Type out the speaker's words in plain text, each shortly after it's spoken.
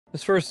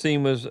This first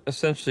scene was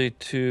essentially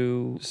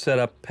to set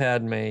up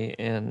Padme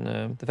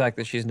and the fact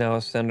that she's now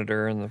a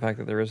senator and the fact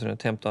that there is an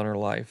attempt on her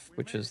life,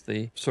 which is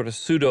the sort of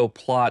pseudo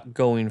plot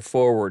going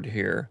forward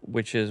here,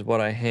 which is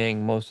what I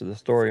hang most of the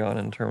story on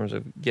in terms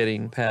of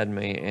getting Padme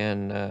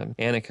and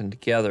Anakin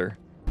together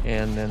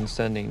and then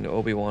sending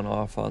Obi-Wan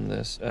off on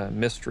this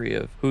mystery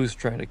of who's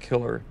trying to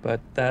kill her. But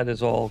that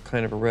is all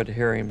kind of a red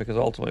herring because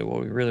ultimately what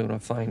we really want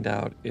to find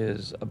out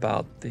is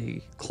about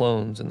the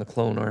clones and the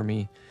clone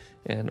army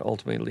and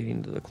ultimately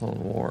leading to the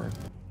Clone War.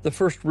 The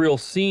first real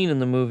scene in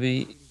the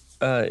movie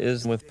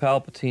is with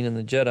Palpatine and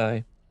the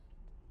Jedi,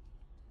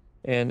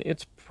 and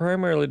it's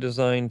primarily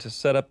designed to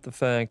set up the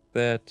fact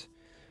that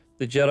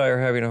the Jedi are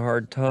having a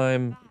hard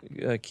time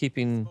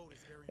keeping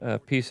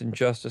peace and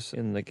justice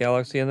in the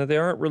galaxy, and that they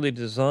aren't really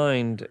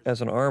designed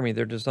as an army.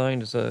 They're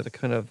designed as a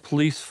kind of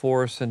police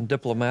force and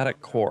diplomatic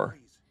corps.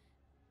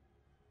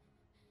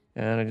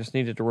 And I just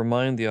needed to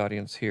remind the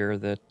audience here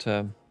that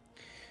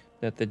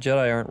that the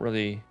Jedi aren't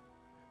really,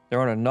 there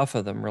aren't enough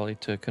of them really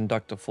to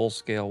conduct a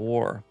full-scale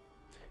war,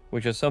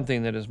 which is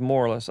something that is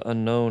more or less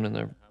unknown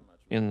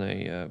in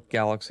the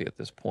galaxy at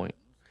this point.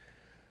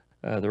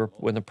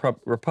 When the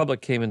Republic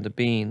came into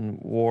being,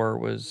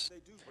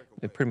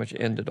 it pretty much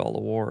ended all the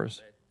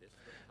wars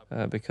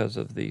because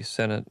of the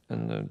Senate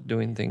and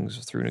doing things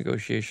through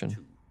negotiation.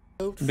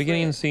 The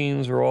beginning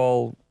scenes are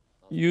all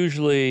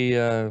usually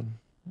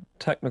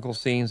technical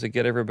scenes that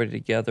get everybody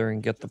together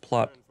and get the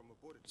plot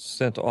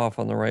sent off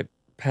on the right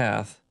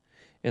path.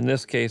 In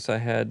this case, I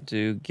had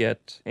to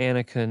get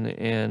Anakin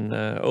and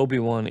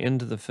Obi-Wan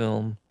into the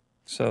film,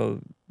 so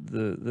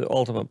the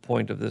ultimate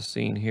point of this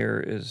scene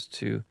here is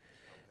to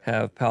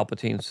have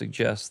Palpatine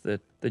suggest that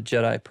the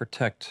Jedi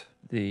protect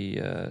the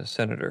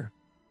senator.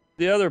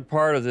 The other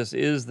part of this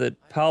is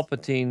that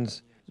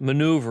Palpatine's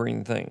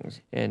maneuvering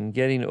things and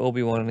getting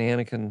Obi-Wan and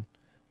Anakin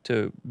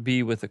to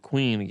be with the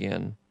Queen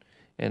again,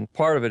 and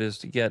part of it is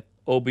to get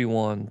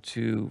Obi-Wan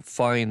to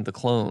find the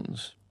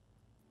clones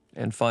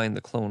and find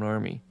the clone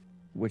army,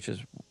 which is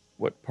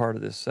what part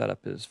of this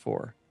setup is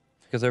for.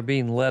 Because they're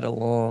being led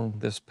along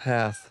this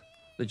path,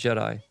 the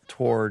Jedi,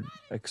 toward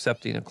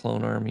accepting a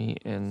clone army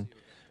and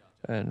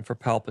for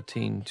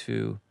Palpatine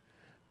to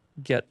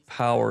get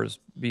powers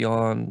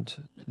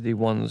beyond the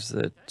ones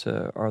that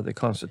are the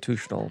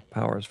constitutional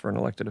powers for an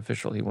elected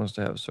official. He wants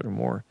to have sort of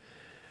more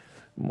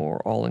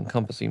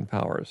all-encompassing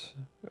powers,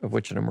 of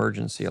which an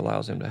emergency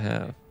allows him to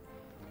have.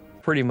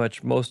 Pretty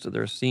much most of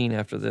their scene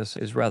after this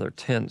is rather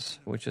tense,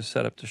 which is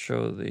set up to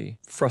show the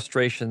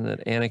frustration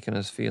that Anakin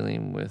is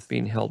feeling with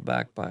being held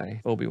back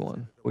by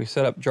Obi-Wan. We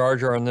set up Jar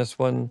Jar on this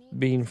one.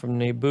 Being from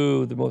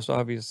Naboo, the most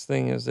obvious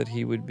thing is that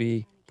he would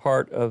be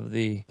part of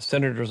the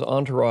senator's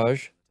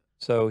entourage.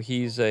 So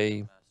he's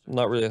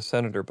not really a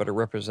senator, but a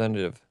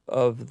representative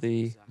of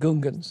the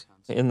Gungans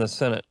in the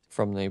Senate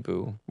from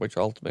Naboo, which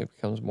ultimately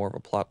becomes more of a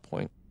plot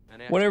point.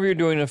 Whenever you're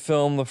doing a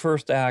film, the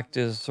first act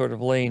is sort of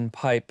laying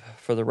pipe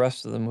for the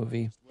rest of the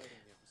movie.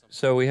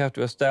 So we have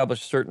to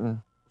establish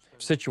certain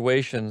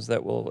situations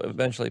that will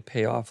eventually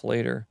pay off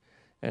later.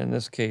 And in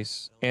this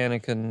case,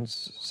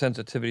 Anakin's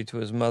sensitivity to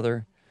his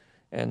mother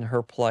and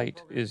her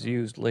plight is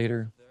used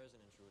later.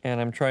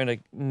 And I'm trying to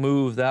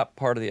move that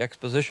part of the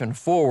exposition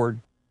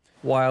forward,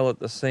 while at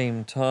the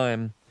same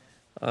time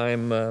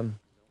I'm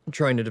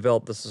trying to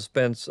develop the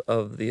suspense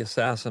of the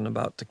assassin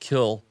about to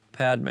kill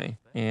Padme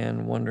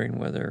and wondering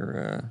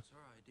whether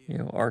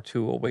R2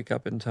 will wake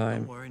up in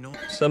time.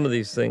 Some of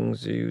these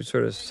things you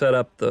sort of set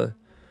up the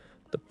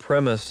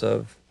premise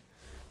of,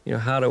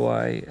 how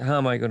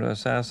am I going to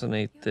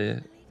assassinate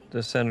the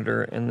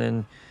senator, and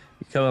then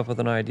you come up with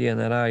an idea, and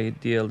that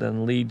idea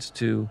then leads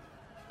to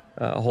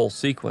a whole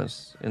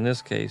sequence. In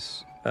this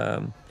case,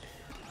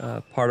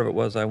 part of it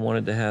was I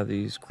wanted to have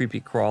these creepy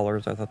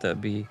crawlers. I thought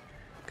that'd be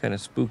kind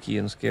of spooky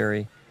and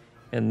scary.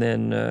 And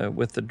then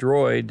with the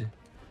droid,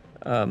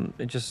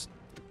 it just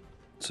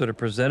sort of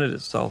presented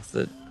itself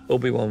that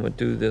Obi-Wan would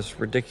do this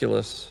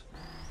ridiculous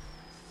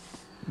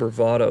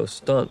bravado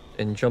stunt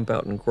and jump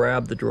out and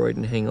grab the droid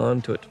and hang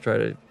on to it to try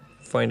to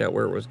find out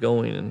where it was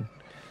going.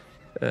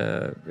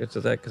 And it's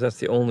that because that's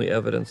the only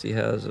evidence he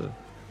has of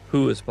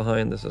who is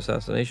behind this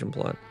assassination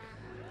plot.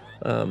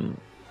 And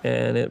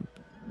it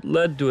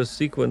led to a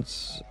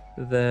sequence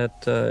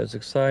that is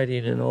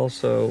exciting and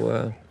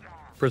also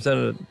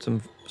presented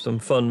some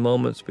fun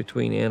moments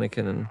between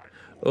Anakin and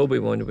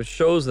Obi-Wan, which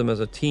shows them as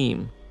a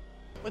team,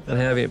 and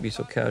having it be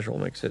so casual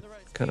makes it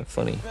kind of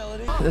funny.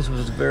 This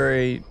was a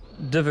very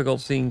difficult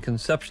scene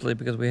conceptually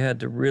because we had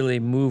to really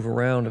move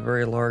around a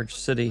very large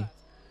city,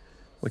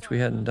 which we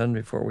hadn't done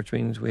before, which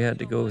means we had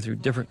to go through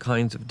different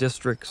kinds of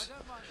districts.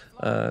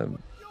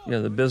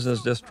 The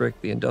business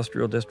district, the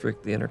industrial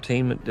district, the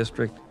entertainment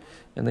district,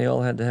 and they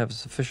all had to have a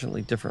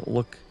sufficiently different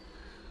look.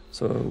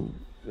 So,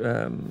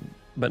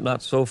 but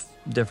not so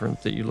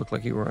different that you look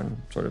like you were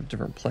on sort of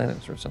different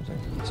planets or something.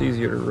 It's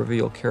easier to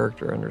reveal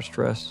character under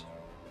stress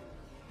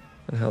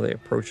and how they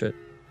approach it.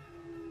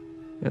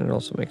 And it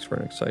also makes for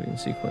an exciting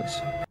sequence.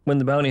 When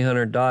the bounty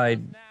hunter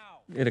died,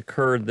 it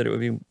occurred that it would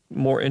be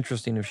more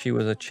interesting if she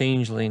was a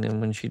changeling,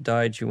 and when she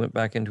died, she went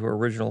back into her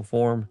original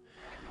form.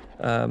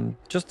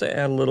 Just to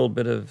add a little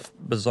bit of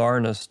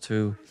bizarreness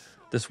to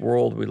this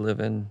world we live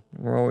in.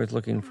 We're always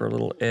looking for a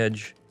little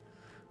edge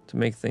to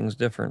make things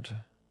different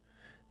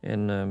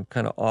and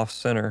kind of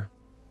off-center.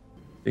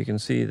 You can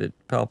see that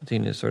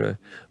Palpatine is sort of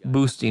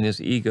boosting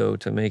his ego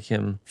to make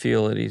him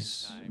feel that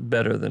he's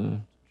better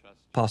than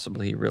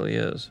possibly he really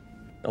is.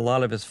 A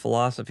lot of his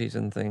philosophies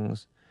and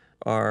things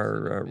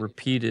are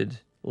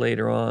repeated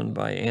later on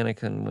by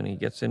Anakin when he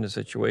gets into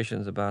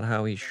situations about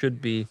how he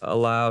should be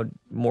allowed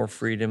more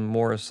freedom,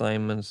 more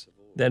assignments.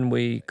 Then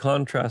we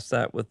contrast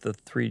that with the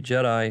three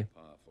Jedi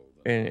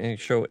and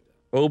show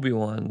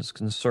Obi-Wan's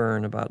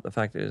concern about the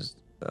fact that his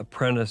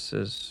apprentice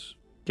is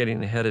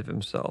getting ahead of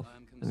himself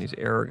and he's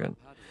arrogant.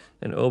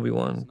 And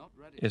Obi-Wan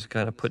is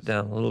kind of put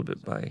down a little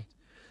bit by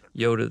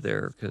Yoda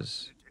there,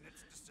 because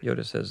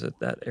Yoda says that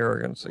that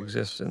arrogance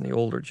exists in the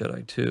older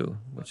Jedi too,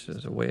 which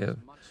is a way of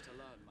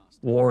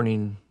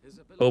warning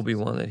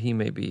Obi-Wan that he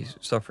may be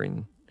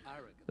suffering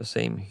the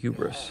same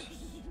hubris.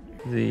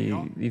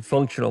 The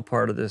functional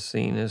part of this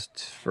scene is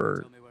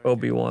for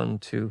Obi-Wan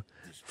to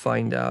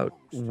find out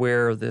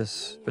where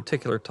this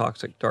particular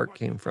toxic dart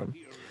came from.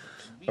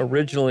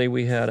 Originally,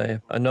 we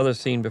had another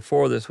scene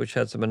before this which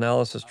had some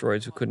analysis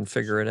droids who couldn't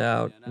figure it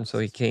out, and so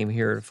he came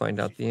here to find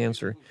out the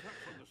answer.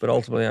 But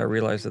ultimately, I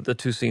realized that the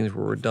two scenes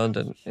were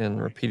redundant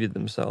and repeated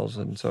themselves,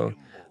 and so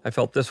I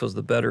felt this was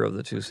the better of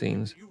the two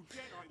scenes,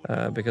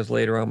 because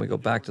later on we go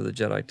back to the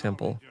Jedi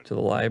Temple, to the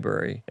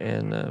library,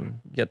 and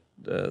get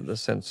the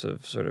sense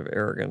of sort of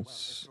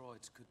arrogance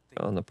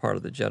on the part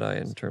of the Jedi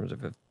in terms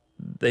of if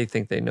they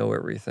think they know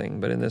everything.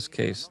 But in this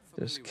case,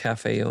 this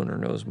cafe owner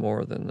knows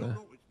more than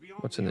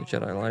what's in the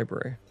Jedi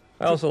library.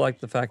 I also like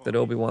the fact that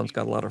Obi-Wan's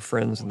got a lot of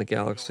friends in the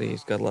galaxy.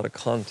 He's got a lot of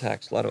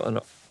contacts, a lot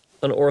of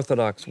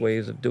unorthodox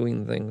ways of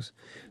doing things.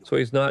 So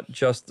he's not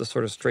just the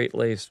sort of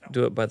straight-laced,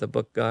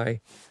 do-it-by-the-book guy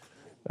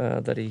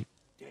that he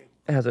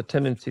has a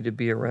tendency to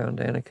be around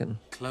Anakin.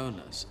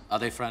 Cloners, are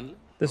they friendly?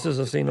 This is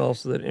a scene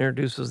also that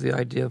introduces the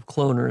idea of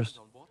cloners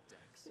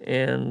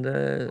and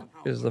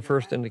is the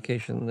first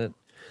indication that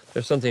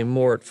there's something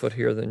more at foot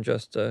here than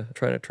just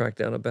trying to track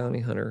down a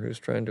bounty hunter who's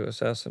trying to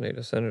assassinate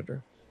a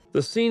senator.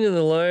 The scene in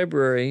the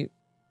library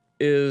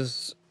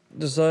is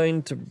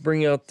designed to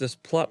bring out this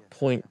plot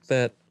point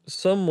that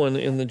someone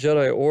in the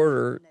Jedi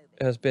Order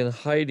has been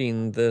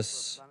hiding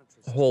this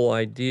whole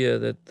idea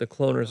that the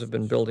cloners have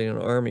been building an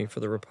army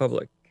for the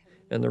Republic.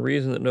 And the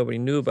reason that nobody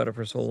knew about it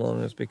for so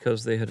long is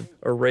because they had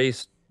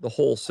erased the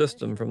whole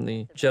system from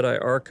the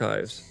Jedi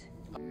archives.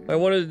 I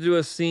wanted to do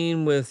a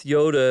scene with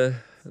Yoda.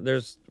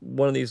 There's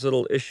one of these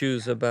little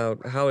issues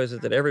about how is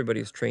it that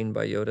everybody's trained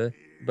by Yoda,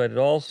 but it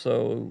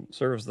also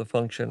serves the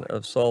function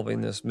of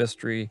solving this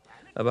mystery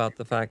about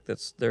the fact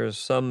that there's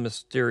some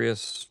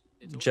mysterious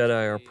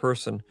Jedi or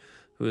person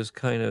who has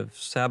kind of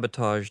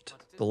sabotaged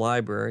the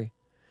library,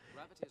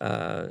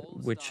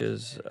 which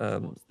is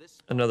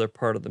another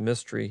part of the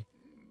mystery.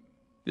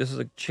 This is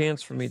a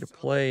chance for me to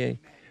play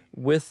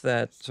with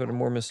that sort of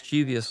more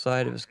mischievous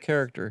side of his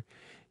character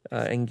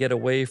and get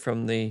away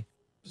from the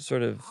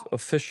sort of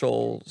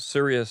official,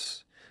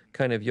 serious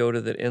kind of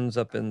Yoda that ends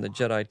up in the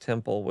Jedi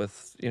Temple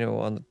with,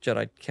 on the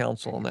Jedi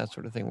Council and that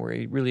sort of thing, where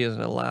he really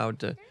isn't allowed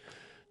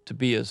to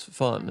be as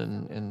fun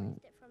and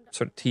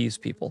sort of tease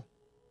people.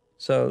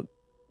 So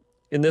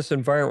in this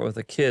environment with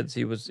the kids,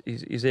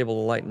 he's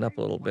able to lighten up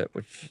a little bit,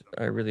 which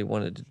I really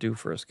wanted to do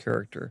for his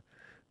character,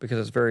 because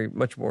it's very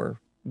much more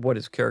what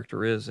his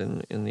character is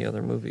in the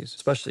other movies,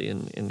 especially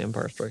in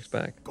Empire Strikes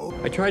Back.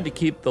 I tried to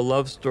keep the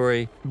love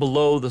story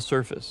below the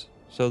surface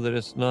so that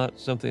it's not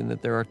something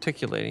that they're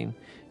articulating,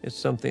 it's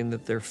something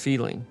that they're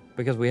feeling,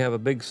 because we have a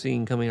big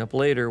scene coming up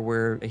later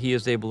where he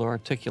is able to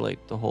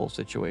articulate the whole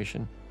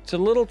situation. It's a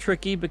little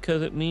tricky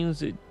because it means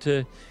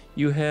that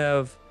you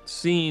have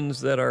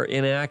scenes that are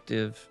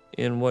inactive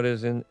in what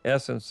is in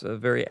essence a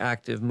very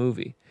active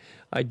movie.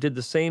 I did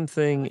the same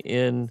thing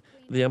in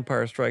The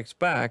Empire Strikes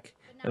Back,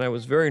 and I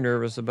was very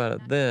nervous about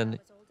it then,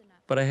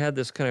 but I had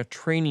this kind of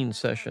training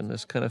session,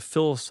 this kind of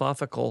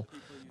philosophical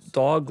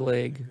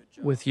dogleg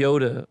with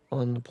Yoda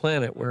on the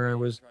planet, where I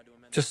was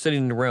just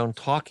sitting around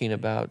talking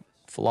about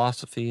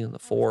philosophy and the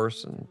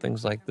Force and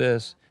things like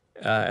this.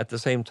 At the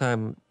same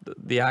time,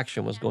 the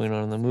action was going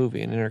on in the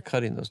movie and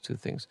intercutting those two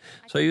things.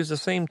 So I used the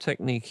same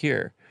technique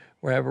here,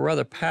 where I have a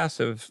rather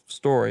passive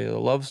story, a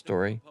love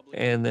story,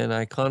 and then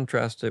I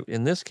contrast it,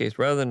 in this case,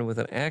 rather than with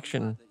an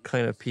action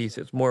kind of piece,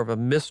 it's more of a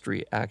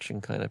mystery action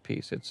kind of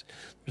piece.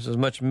 There's as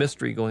much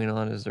mystery going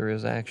on as there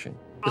is action.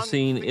 The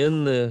scene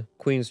in the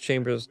Queen's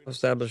Chambers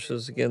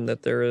establishes again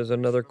that there is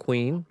another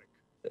queen,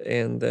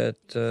 and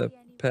that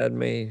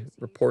Padme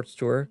reports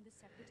to her,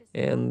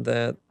 and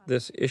that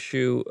this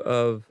issue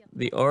of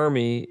the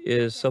army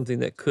is something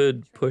that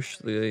could push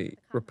the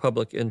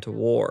Republic into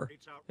war,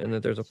 and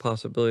that there's a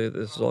possibility that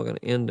this is all going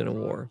to end in a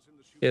war.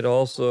 It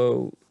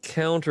also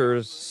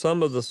counters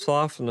some of the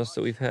softness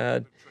that we've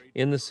had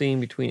in the scene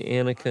between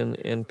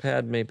Anakin and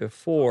Padme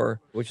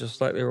before, which is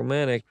slightly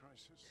romantic.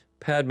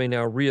 Padme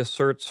now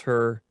reasserts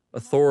her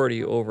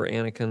authority over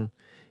Anakin.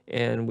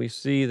 And we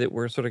see that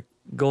we're sort of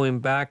going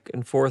back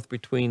and forth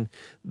between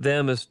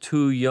them as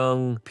two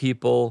young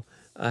people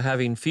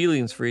having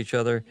feelings for each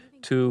other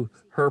to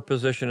her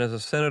position as a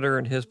senator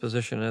and his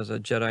position as a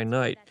Jedi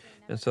Knight.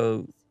 And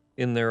so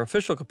in their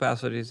official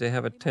capacities, they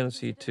have a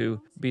tendency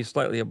to be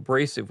slightly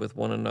abrasive with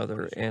one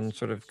another and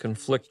sort of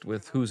conflict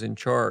with who's in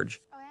charge.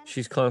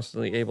 She's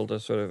constantly able to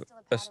sort of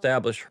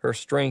establish her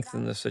strength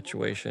in this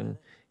situation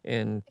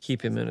and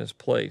keep him in his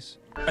place.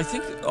 I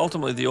think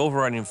ultimately the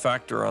overriding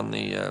factor on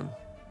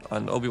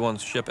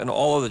Obi-Wan's ship and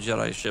all of the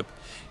Jedi ship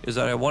is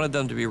that I wanted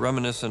them to be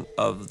reminiscent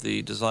of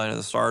the design of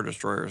the Star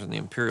Destroyers and the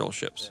Imperial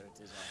ships,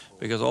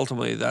 because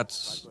ultimately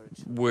that's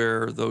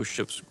where those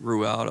ships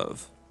grew out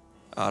of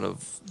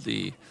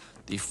the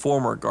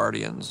former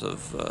guardians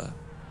of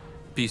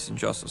peace and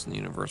justice in the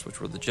universe,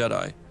 which were the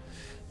Jedi.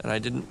 And I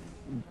didn't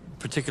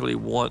particularly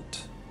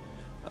want,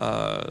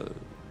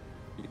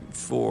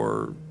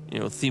 for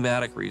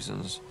thematic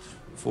reasons,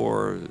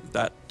 for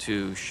that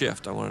to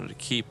shift. I wanted to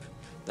keep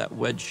that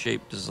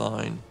wedge-shaped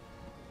design.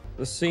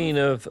 The scene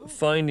of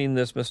finding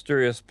this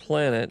mysterious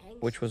planet,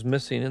 which was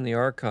missing in the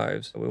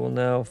archives, we will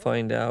now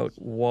find out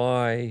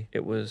why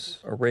it was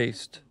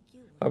erased.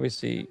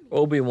 Obviously,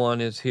 Obi-Wan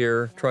is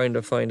here trying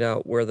to find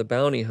out where the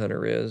bounty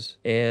hunter is,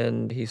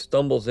 and he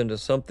stumbles into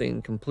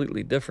something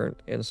completely different.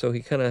 And so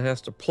he kind of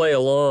has to play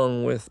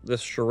along with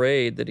this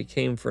charade that he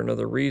came for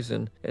another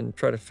reason and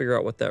try to figure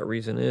out what that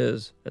reason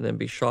is, and then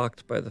be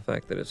shocked by the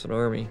fact that it's an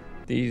army.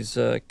 These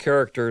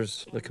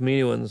characters, the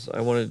Kaminoans,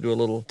 I wanted to do a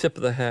little tip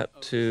of the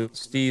hat to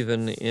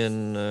Steven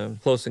in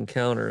Close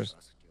Encounters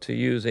to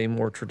use a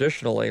more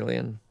traditional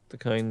alien, the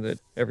kind that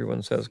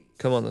everyone says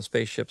come on the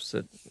spaceships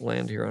that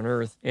land here on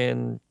Earth,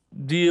 and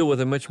deal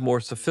with a much more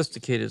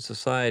sophisticated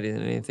society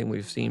than anything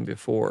we've seen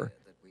before,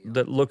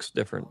 that looks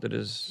different, that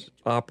is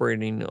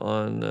operating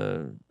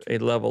on a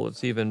level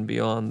that's even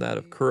beyond that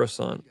of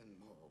Coruscant.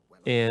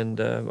 And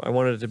I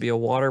wanted it to be a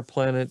water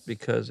planet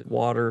because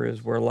water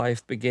is where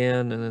life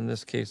began, and in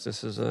this case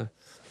this is a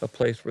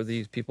place where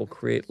these people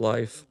create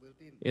life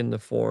in the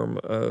form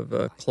of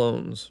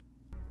clones.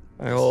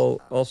 I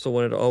also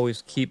wanted to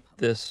always keep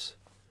this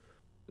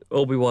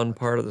Obi-Wan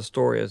part of the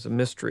story as a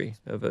mystery,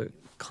 of a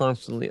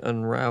constantly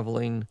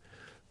unraveling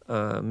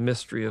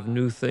mystery of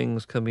new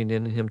things coming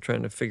in and him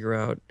trying to figure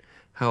out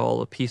how all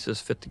the pieces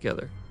fit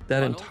together.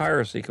 That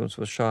entire sequence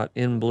was shot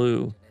in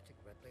blue,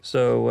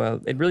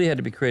 so it really had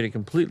to be created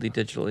completely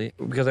digitally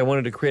because I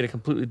wanted to create a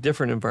completely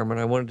different environment.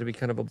 I wanted it to be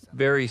kind of a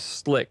very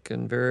slick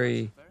and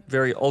very,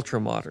 very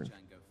ultra-modern.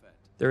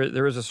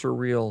 There is a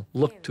surreal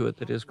look to it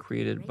that is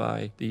created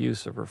by the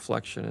use of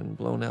reflection and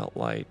blown out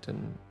light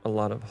and a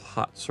lot of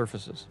hot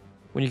surfaces.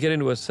 When you get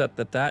into a set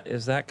that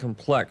is that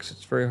complex,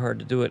 it's very hard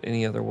to do it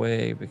any other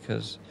way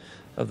because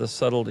of the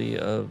subtlety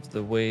of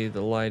the way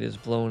the light is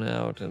blown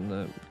out and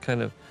the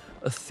kind of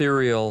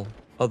ethereal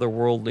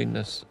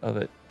otherworldliness of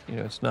it.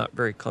 It's not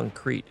very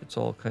concrete. It's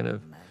all kind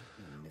of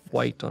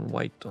white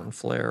on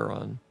flare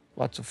on.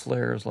 Lots of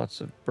flares,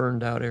 lots of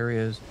burned out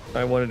areas.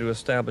 I wanted to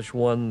establish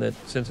one that,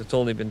 since it's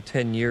only been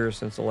 10 years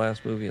since the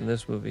last movie and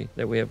this movie,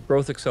 that we have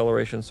growth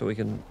acceleration so we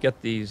can get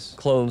these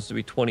clones to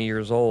be 20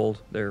 years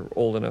old. They're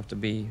old enough to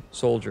be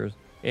soldiers.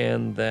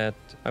 And that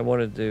I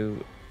wanted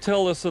to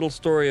tell this little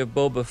story of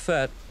Boba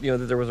Fett, that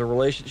there was a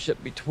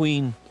relationship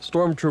between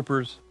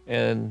stormtroopers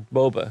and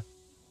Boba.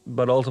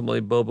 But ultimately,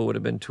 Boba would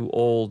have been too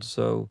old,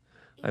 so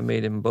I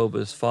made him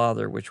Boba's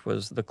father, which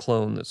was the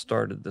clone that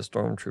started the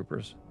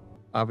stormtroopers.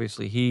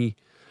 Obviously, he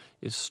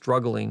is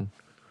struggling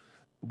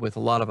with a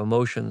lot of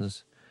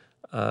emotions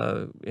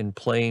in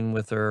playing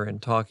with her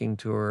and talking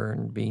to her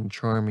and being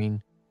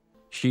charming.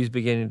 She's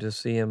beginning to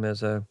see him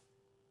as an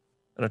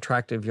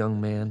attractive young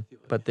man,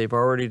 but they've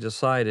already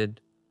decided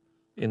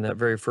in that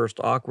very first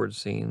awkward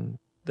scene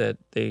that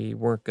they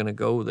weren't going to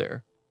go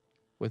there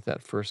with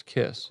that first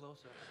kiss.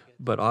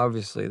 But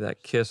obviously,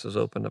 that kiss has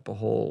opened up a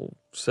whole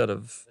set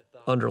of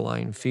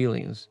underlying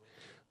feelings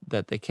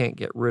that they can't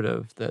get rid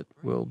of that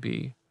will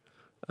be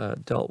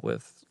dealt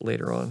with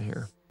later on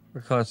here.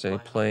 We're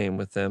constantly playing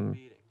with them,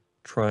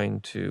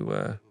 trying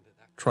to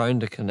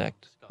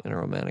connect in a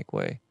romantic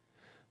way,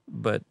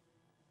 but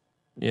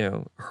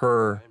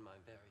her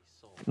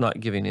not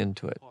giving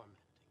into it,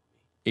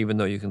 even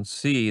though you can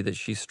see that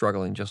she's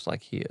struggling just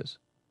like he is.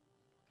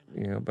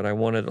 But I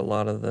wanted a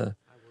lot of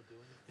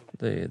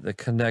the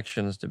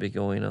connections to be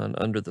going on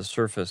under the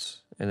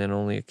surface, and then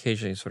only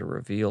occasionally sort of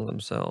reveal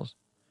themselves,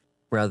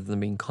 rather than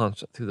being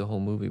constant through the whole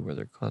movie where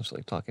they're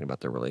constantly talking about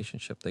their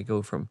relationship. They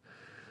go from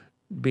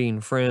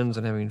being friends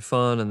and having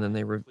fun, and then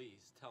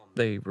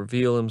they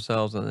reveal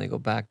themselves, and then they go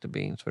back to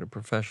being sort of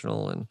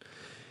professional,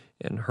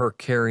 and her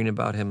caring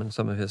about him and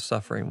some of his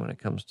suffering when it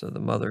comes to the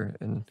mother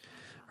and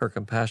her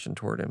compassion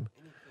toward him.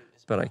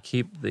 But I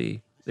keep the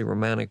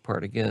romantic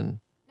part again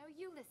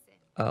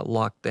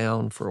locked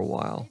down for a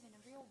while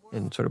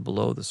and sort of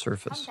below the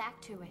surface.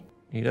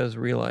 He does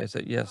realize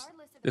that, yes,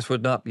 this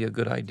would not be a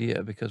good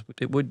idea because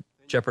it would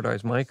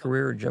jeopardize my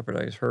career,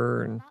 jeopardize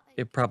her, and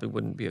it probably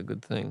wouldn't be a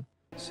good thing.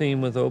 The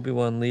scene with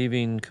Obi-Wan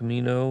leaving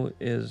Kamino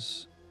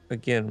is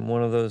again,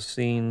 one of those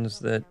scenes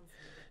that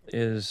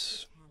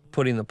is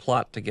putting the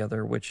plot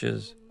together, which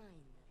is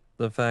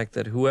the fact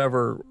that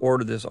whoever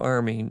ordered this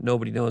army,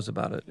 nobody knows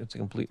about it. It's a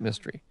complete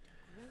mystery,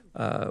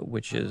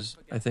 which is,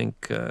 I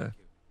think,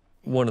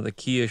 one of the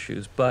key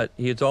issues. But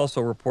he's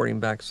also reporting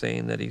back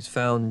saying that he's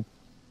found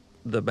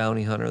the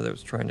bounty hunter that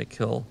was trying to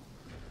kill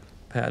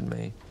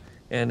Padme.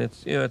 And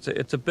it's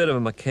a bit of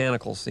a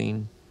mechanical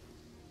scene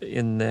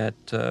in that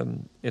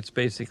it's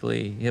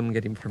basically him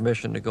getting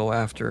permission to go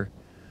after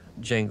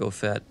Jango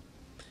Fett,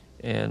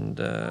 and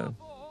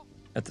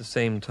at the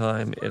same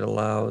time it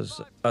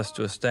allows us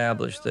to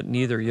establish that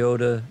neither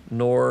Yoda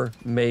nor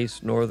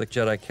Mace nor the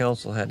Jedi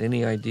Council had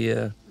any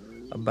idea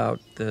about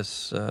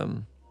this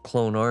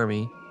clone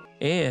army,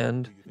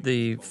 and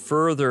the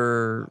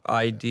further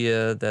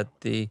idea that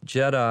the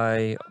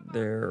Jedi,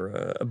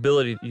 their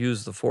ability to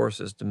use the Force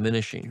is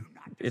diminishing.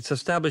 It's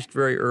established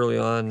very early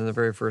on in the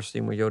very first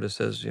scene where Yoda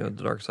says, the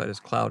dark side has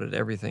clouded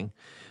everything.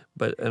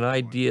 But an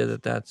idea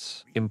that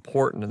that's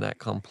important and that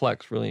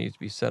complex really needs to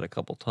be said a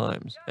couple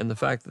times. And the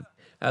fact that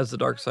as the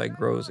dark side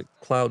grows, it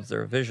clouds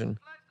their vision.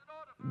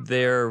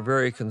 They're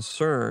very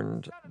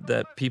concerned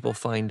that people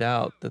find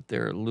out that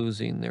they're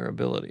losing their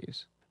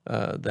abilities,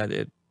 that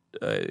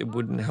it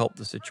wouldn't help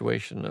the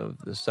situation of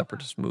the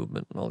separatist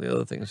movement and all the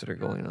other things that are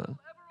going on,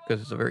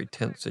 because it's a very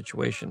tense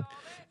situation,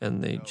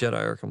 and the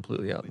Jedi are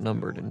completely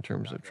outnumbered in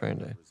terms of trying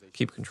to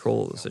keep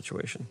control of the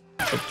situation.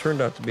 It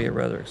turned out to be a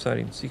rather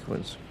exciting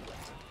sequence.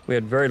 We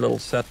had very little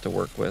set to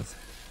work with,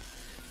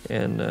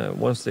 and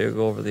once they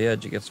go over the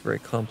edge, it gets very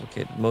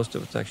complicated. Most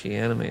of it's actually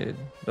animated.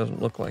 It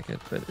doesn't look like it,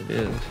 but it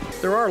is.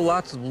 There are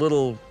lots of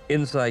little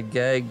inside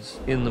gags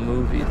in the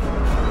movie.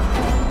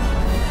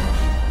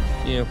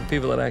 For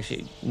people that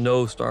actually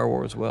know Star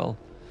Wars well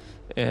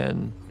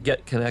and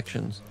get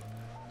connections.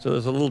 So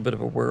there's a little bit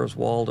of a Where's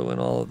Waldo in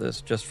all of this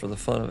just for the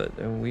fun of it,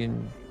 and we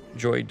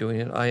enjoy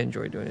doing it. I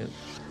enjoy doing it.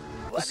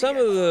 Some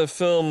of the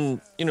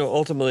film,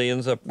 ultimately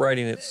ends up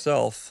writing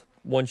itself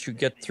once you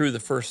get through the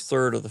first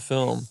third of the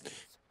film.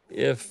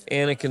 If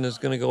Anakin is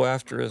going to go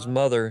after his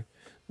mother,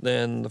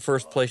 then the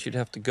first place you'd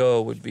have to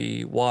go would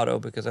be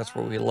Watto, because that's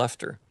where we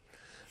left her.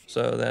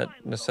 So that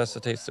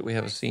necessitates that we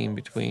have a scene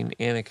between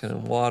Anakin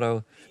and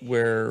Watto,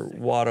 where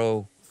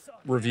Watto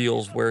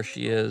reveals where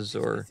she is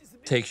or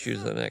takes you to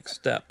the next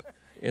step.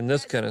 In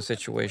this kind of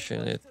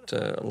situation,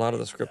 a lot of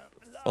the script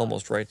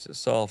almost writes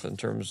itself in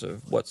terms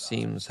of what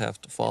scenes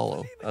have to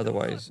follow.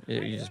 Otherwise,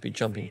 you'd just be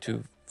jumping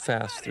too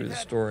fast through the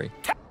story.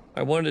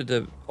 I wanted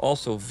to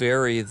also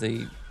vary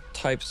the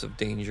types of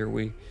danger.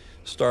 We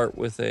start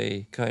with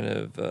a kind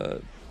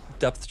of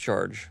depth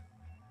charge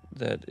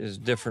that is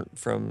different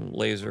from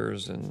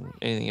lasers and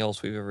anything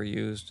else we've ever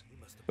used,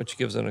 which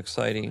gives an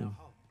exciting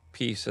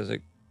piece as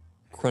it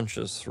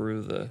crunches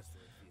through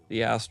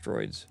the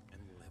asteroids.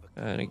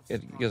 And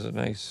it gives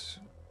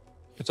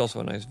it's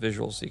also a nice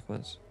visual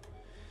sequence.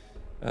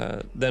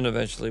 Then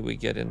eventually we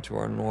get into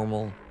our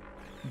normal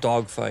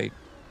dogfight.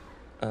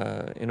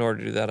 In order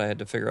to do that, I had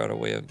to figure out a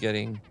way of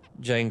getting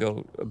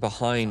Jango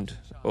behind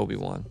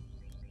Obi-Wan.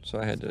 So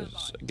I had to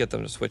get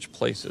them to switch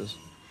places,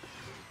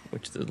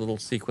 which the little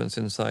sequence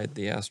inside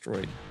the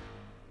asteroid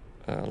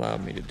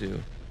allowed me to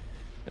do.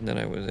 And then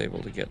I was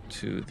able to get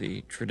to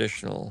the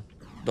traditional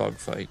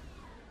dogfight,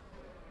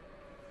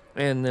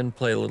 and then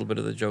play a little bit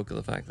of the joke of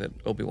the fact that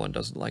Obi-Wan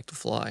doesn't like to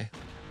fly,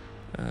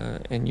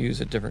 and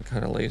use a different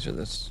kind of laser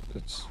that's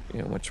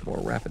much more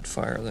rapid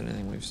fire than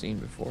anything we've seen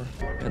before.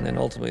 And then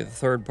ultimately the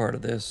third part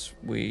of this,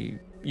 we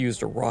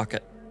used a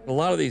rocket. A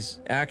lot of these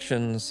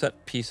action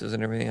set pieces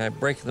and everything, I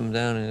break them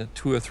down into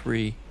 2 or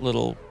 3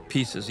 little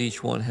pieces.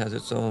 Each one has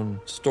its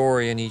own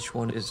story, and each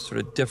one is sort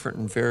of different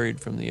and varied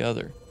from the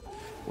other.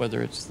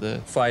 Whether it's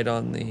the fight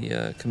on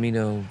the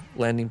Camino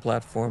landing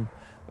platform,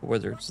 or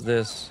whether it's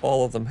this,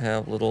 all of them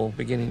have little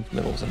beginnings,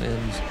 middles, and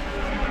ends.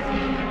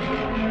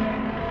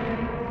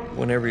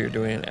 Whenever you're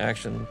doing an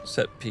action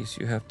set piece,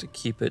 you have to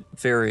keep it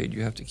varied.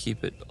 You have to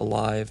keep it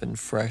alive and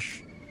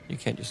fresh. You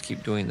can't just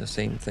keep doing the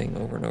same thing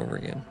over and over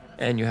again.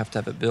 And you have to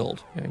have it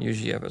build.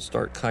 Usually you have it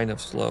start kind of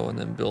slow and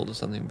then build to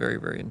something very,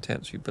 very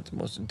intense. You put the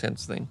most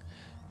intense thing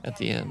at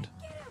the end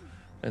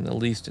and the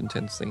least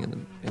intense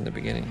thing in the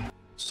beginning.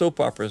 Soap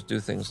operas do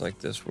things like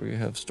this, where you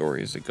have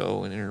stories that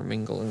go and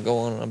intermingle and go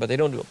on and on, but they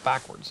don't do it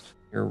backwards.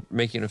 You're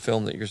making a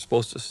film that you're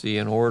supposed to see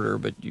in order,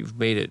 but you've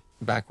made it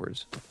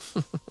backwards.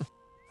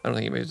 I don't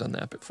think anybody's done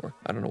that before.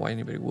 I don't know why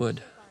anybody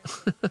would.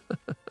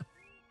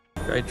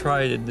 I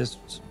tried in this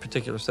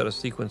particular set of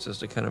sequences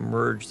to kind of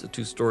merge the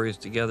 2 stories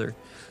together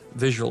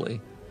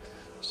visually,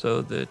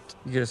 so that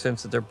you get a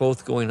sense that they're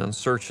both going on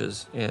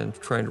searches and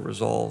trying to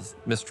resolve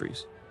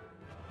mysteries.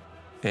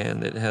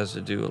 And it has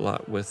to do a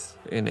lot with,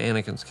 in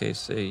Anakin's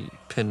case, a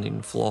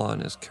pending flaw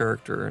in his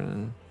character, and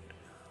in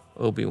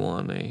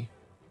Obi-Wan,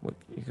 what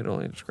you could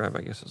only describe,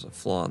 I guess, as a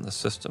flaw in the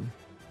system,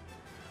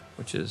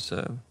 which is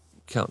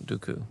Count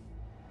Dooku.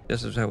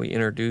 This is how we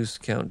introduce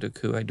Count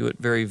Dooku. I do it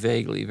very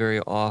vaguely, very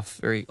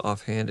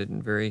offhanded,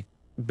 and very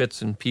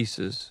bits and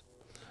pieces.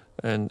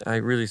 And I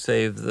really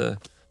save the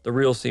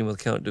real scene with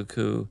Count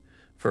Dooku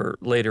for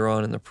later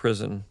on in the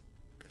prison,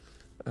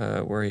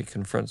 where he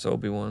confronts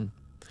Obi-Wan.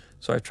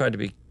 So I've tried to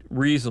be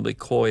reasonably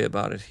coy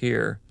about it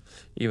here,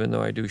 even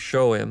though I do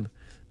show him.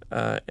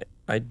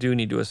 I do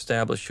need to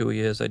establish who he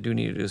is. I do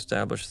need to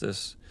establish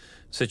this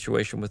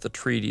situation with the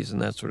treaties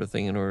and that sort of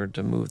thing in order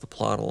to move the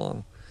plot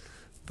along.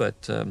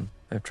 But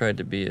I've tried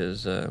to be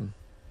as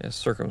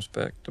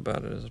circumspect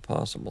about it as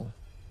possible.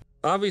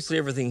 Obviously,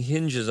 everything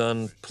hinges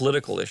on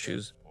political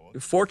issues.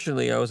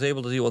 Fortunately, I was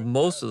able to deal with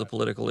most of the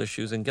political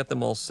issues and get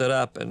them all set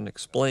up and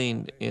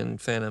explained in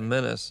Phantom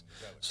Menace.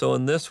 So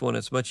in this one,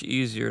 it's much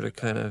easier to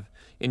kind of,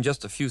 in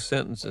just a few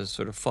sentences,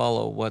 sort of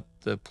follow what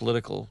the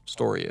political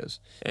story is.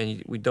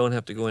 And we don't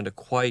have to go into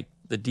quite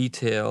the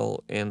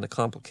detail and the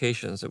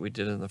complications that we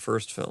did in the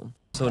first film.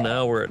 So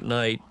now we're at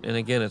night, and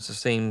again, it's the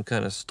same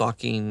kind of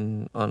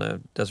stalking on a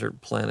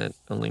desert planet,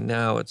 only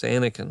now it's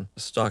Anakin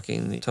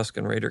stalking the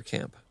Tusken Raider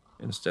camp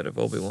instead of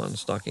Obi-Wan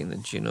stalking the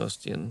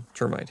Geonosian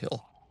termite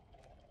hill.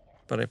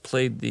 But I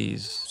played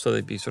these so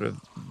they'd be sort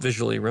of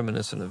visually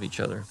reminiscent of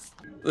each other.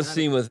 The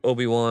scene with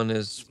Obi-Wan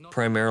is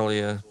primarily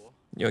a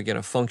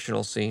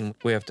functional scene.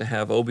 We have to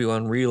have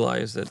Obi-Wan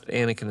realize that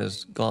Anakin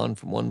has gone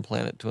from one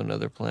planet to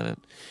another planet,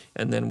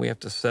 and then we have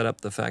to set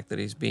up the fact that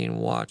he's being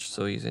watched,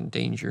 so he's in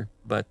danger.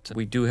 But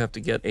we do have to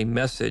get a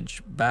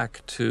message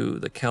back to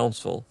the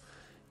Council,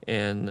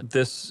 and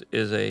this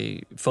is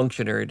a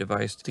functionary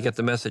device to get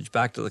the message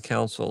back to the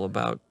Council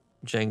about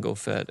Jango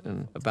Fett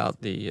and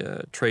about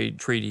the trade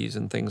treaties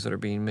and things that are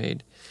being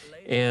made,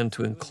 and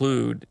to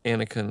include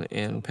Anakin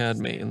and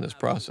Padme in this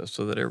process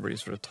so that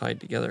everybody's sort of tied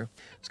together.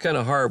 It's kind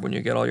of hard when you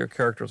get all your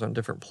characters on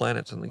different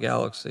planets in the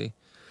galaxy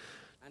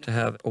to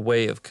have a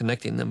way of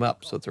connecting them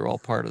up so that they're all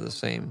part of the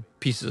same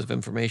pieces of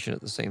information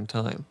at the same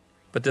time.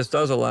 But this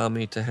does allow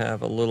me to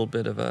have a little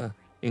bit of a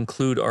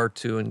include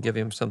R2 and give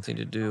him something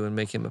to do and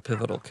make him a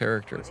pivotal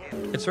character.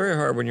 It's very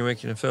hard when you're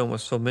making a film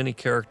with so many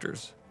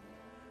characters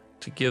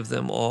to give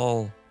them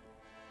all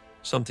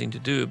something to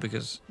do,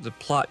 because the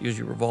plot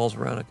usually revolves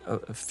around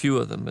a few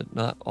of them, but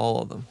not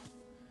all of them.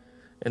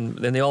 And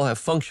then they all have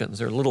functions.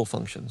 They're little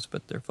functions,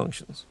 but they're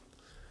functions.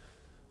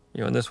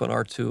 In this one,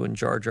 R2 and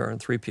Jar Jar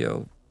and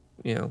 3PO,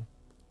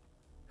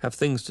 have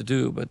things to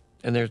do, but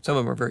some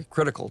of them are very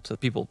critical to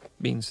people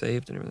being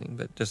saved and everything,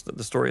 but just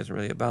the story isn't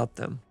really about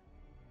them.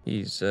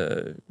 He's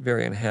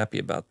very unhappy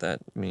about that.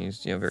 I mean,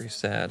 he's very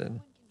sad and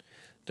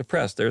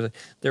depressed.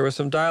 There was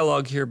some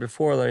dialogue here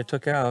before that I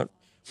took out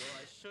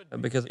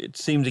because it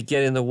seemed to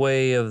get in the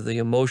way of the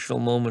emotional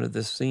moment of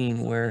this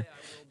scene where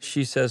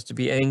she says to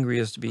be angry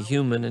is to be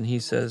human, and he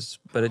says,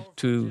 but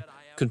to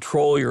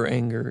control your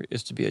anger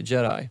is to be a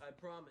Jedi.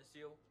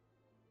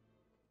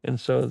 And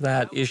so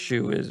that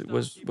issue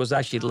was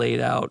actually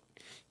laid out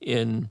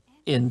in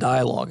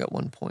dialogue at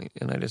one point,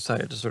 and I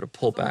decided to sort of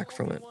pull back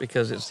from it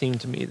because it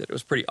seemed to me that it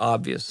was pretty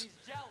obvious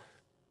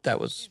that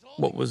was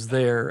what was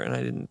there, and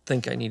I didn't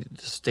think I needed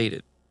to state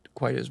it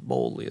quite as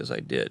boldly as I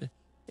did.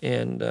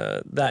 And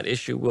that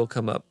issue will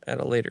come up at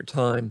a later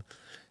time,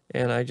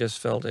 and I just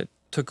felt it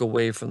took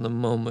away from the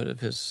moment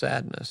of his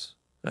sadness.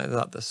 And I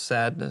thought the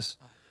sadness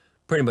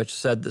pretty much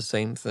said the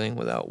same thing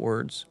without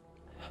words.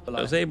 I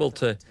was able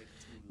to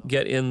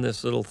get in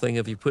this little thing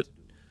of you put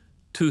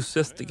two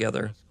Sith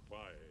together,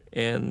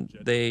 and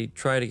they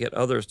try to get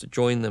others to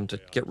join them to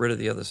get rid of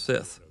the other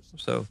Sith.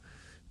 So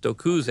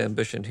Dooku's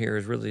ambition here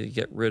is really to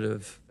get rid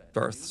of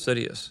Darth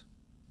Sidious,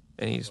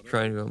 and he's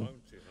trying to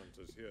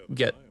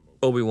get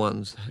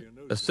Obi-Wan's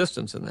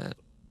assistance in that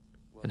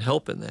and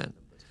help in that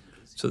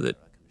so that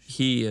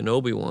he and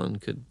Obi-Wan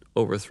could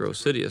overthrow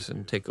Sidious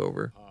and take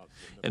over.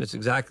 And it's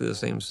exactly the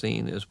same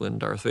scene as when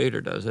Darth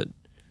Vader does it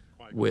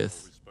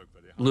with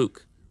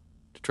Luke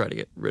to try to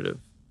get rid of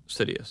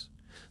Sidious.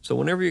 So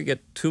whenever you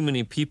get too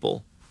many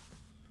people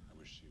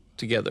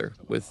together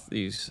with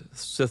these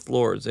Sith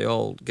Lords, they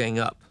all gang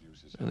up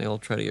and they all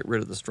try to get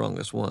rid of the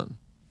strongest one,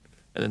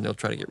 and then they'll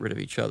try to get rid of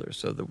each other.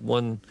 So the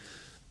one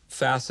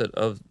facet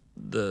of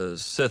the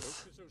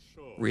Sith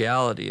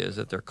reality is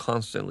that they're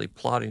constantly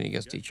plotting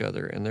against each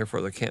other, and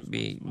therefore there can't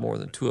be more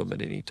than two of them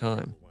at any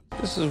time.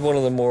 This is one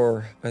of the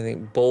more, I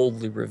think,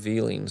 boldly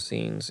revealing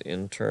scenes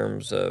in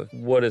terms of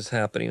what is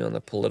happening on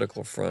the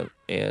political front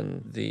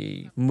and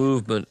the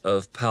movement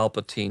of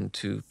Palpatine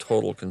to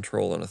total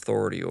control and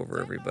authority over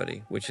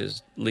everybody, which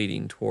is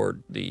leading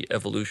toward the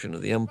evolution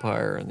of the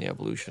Empire and the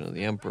evolution of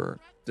the Emperor.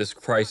 This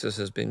crisis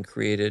has been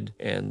created,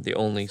 and the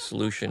only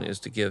solution is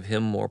to give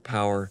him more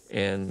power,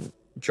 and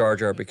Jar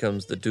Jar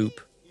becomes the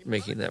dupe,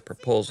 making that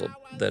proposal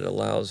that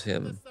allows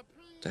him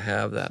to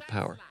have that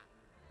power.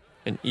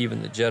 And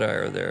even the Jedi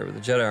are there, but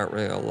the Jedi aren't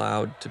really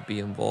allowed to be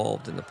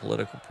involved in the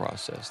political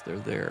process. They're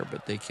there,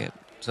 but they can't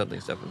suddenly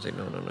step and say,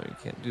 no, you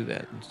can't do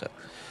that and stuff.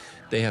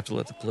 They have to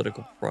let the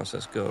political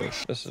process go.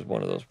 This is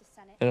one of those.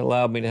 And it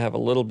allowed me to have a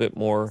little bit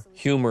more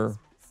humor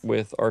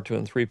with R2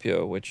 and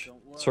 3PO, which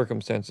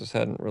circumstances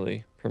hadn't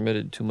really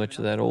permitted too much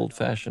of that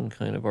old-fashioned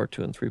kind of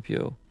R2 and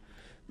 3PO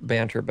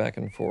banter back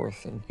and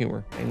forth and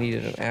humor. I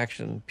needed an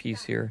action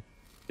piece here.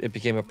 It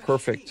became a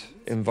perfect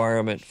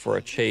environment for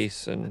a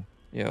chase and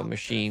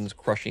machines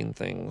crushing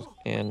things,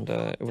 and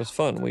it was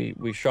fun.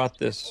 We shot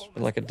this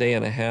in like a day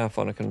and a half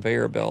on a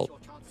conveyor belt,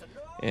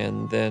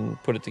 and then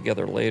put it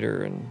together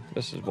later. And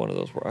this is one of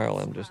those where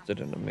ILM just did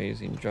an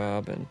amazing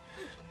job, and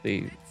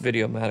the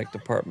Videomatic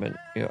department,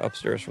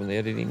 upstairs from the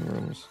editing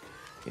rooms,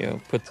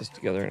 put this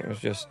together, and it was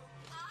just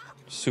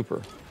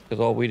super,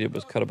 because all we did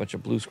was cut a bunch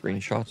of blue screen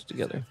shots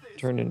together. It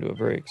turned into a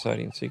very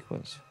exciting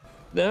sequence.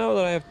 Now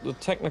that I have the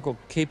technical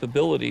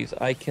capabilities,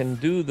 I can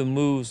do the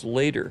moves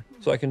later.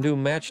 So I can do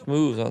matched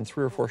moves on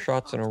 3 or 4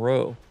 shots in a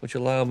row, which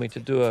allow me to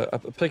do a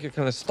particular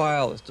kind of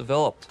style that's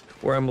developed,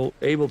 where I'm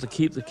able to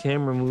keep the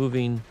camera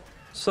moving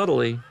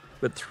subtly,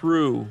 but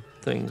through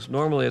things.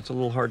 Normally it's a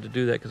little hard to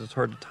do that because it's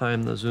hard to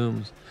time the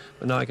zooms,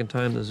 but now I can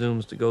time the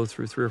zooms to go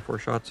through 3 or 4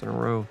 shots in a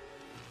row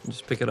and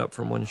just pick it up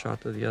from one shot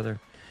to the other.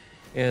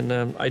 And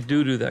I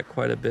do that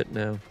quite a bit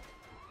now,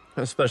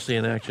 especially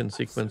in action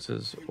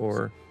sequences,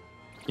 or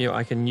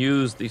I can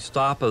use the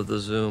stop of the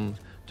zoom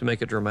to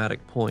make a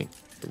dramatic point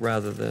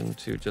rather than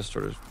to just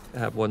sort of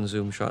have one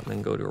zoom shot and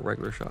then go to a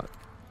regular shot.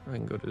 I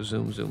can go to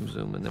zoom, zoom,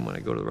 zoom, and then when I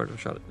go to the regular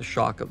shot, the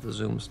shock of the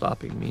zoom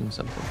stopping means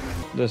something.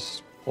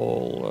 This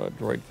whole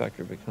Droid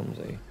Factory becomes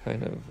a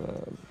kind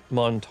of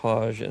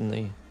montage in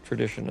the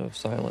tradition of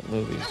silent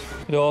movies.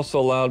 It also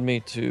allowed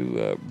me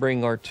to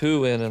bring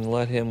R2 in and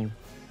let him,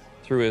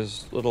 through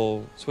his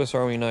little Swiss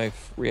Army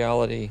knife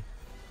reality,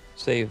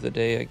 save the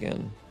day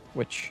again,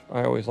 which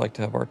I always like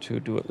to have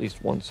R2 do at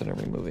least once in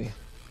every movie.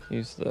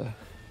 He's the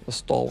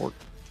stalwart,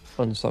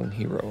 unsung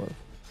hero of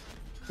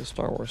the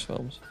Star Wars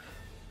films.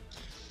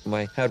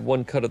 I had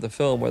one cut of the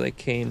film where they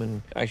came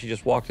and actually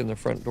just walked in the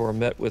front door,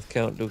 met with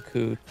Count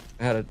Dooku,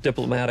 had a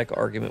diplomatic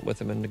argument with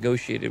him and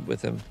negotiated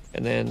with him,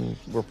 and then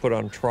were put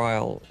on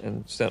trial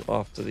and sent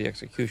off to the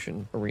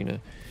execution arena.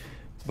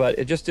 But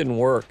it just didn't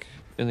work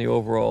in the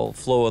overall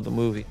flow of the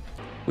movie.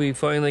 We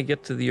finally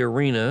get to the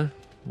arena,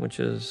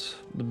 which is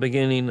the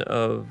beginning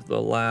of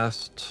the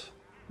last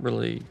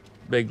really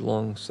big,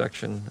 long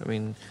section. I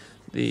mean,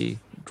 the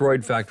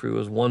Droid Factory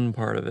was one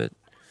part of it,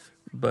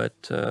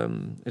 but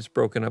it's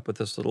broken up with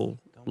this little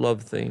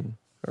love theme,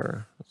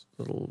 or this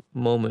little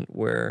moment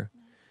where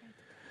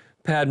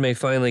Padme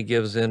finally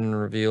gives in and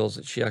reveals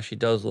that she actually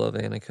does love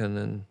Anakin,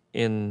 and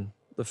in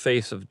the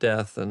face of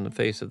death and the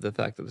face of the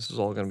fact that this is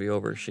all going to be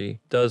over, she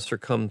does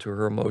succumb to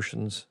her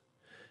emotions.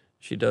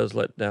 She does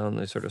let down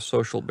the sort of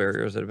social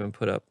barriers that have been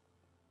put up,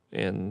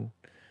 and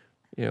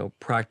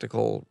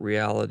practical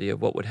reality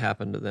of what would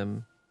happen to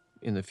them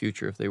in the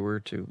future if they were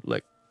to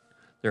let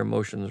their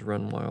emotions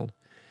run wild.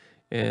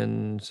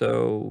 And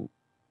so,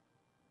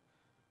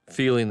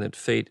 feeling that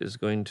fate is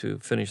going to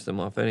finish them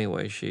off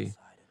anyway, she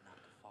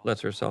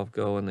lets herself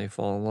go and they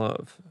fall in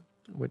love,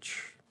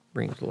 which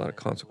brings a lot of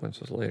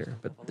consequences later.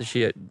 But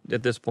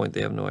at this point,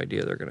 they have no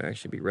idea they're going to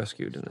actually be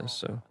rescued in this,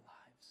 so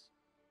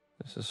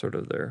this is sort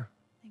of their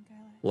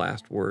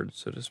last words,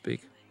 so to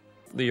speak.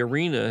 The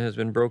arena has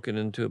been broken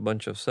into a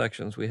bunch of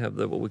sections. We have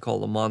what we call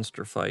the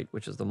monster fight,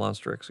 which is the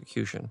monster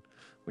execution,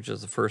 which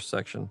is the first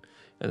section.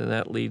 And then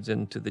that leads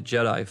into the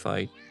Jedi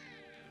fight,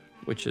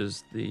 which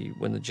is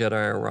when the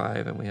Jedi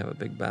arrive and we have a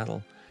big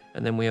battle.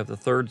 And then we have the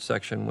third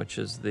section, which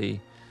is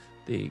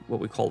what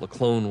we call the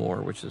Clone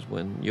War, which is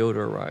when Yoda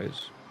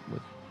arrives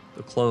with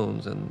the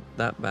clones and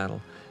that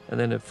battle. And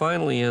then it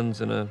finally ends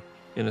in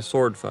a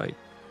sword fight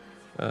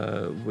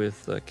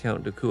with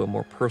Count Dooku, a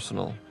more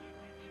personal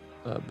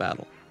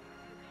battle.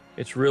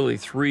 It's really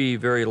 3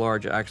 very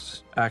large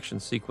action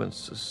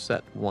sequences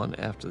set one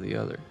after the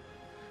other,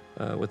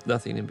 with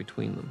nothing in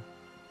between them.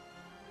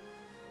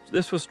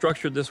 This was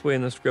structured this way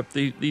in the script.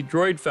 The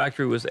Droid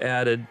Factory was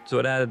added, so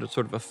it added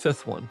sort of a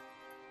 5th one.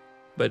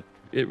 But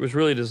it was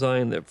really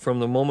designed that from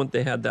the moment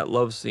they had that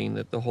love scene,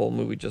 that the whole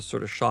movie just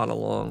sort of shot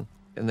along.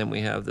 And then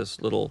we have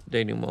this little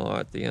denouement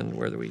at the end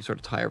where we sort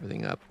of tie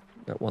everything up.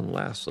 That one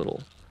last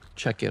little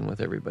check-in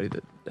with everybody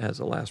that has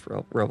the last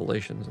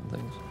revelations and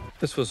things.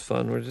 This was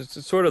fun.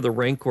 It's sort of the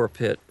Rancor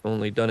pit,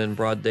 only done in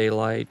broad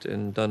daylight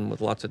and done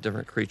with lots of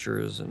different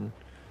creatures and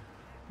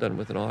done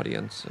with an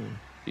audience.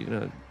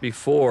 And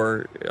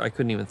before, I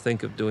couldn't even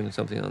think of doing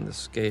something on this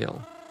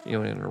scale,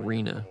 in an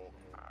arena.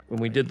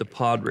 When we did the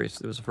pod race,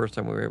 it was the first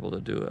time we were able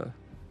to do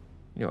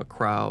a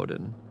crowd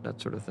and that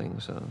sort of thing.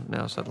 So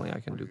now suddenly I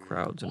can do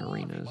crowds and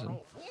arenas, and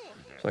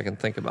so I can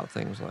think about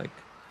things like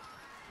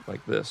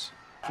this.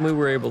 We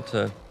were able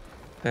to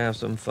have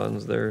some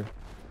funds there.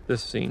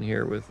 This scene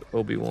here with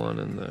Obi-Wan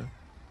and the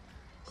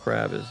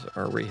crab is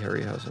our Ray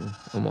Harryhausen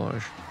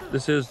homage.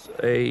 This is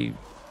a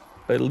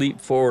leap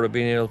forward of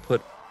being able to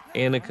put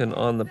Anakin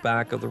on the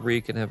back of the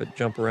Reek and have it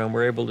jump around.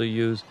 We're able to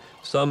use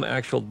some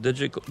actual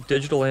digital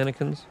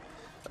Anakins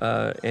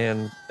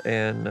and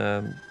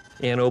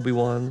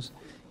Obi-Wans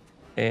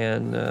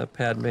and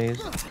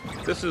Padme's.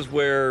 This is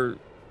where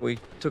we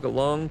took a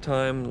long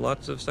time,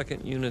 lots of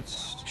second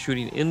units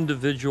shooting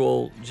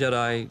individual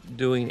Jedi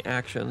doing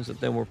actions that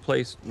then were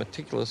placed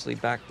meticulously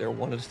back there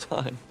one at a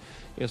time.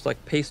 It's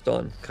like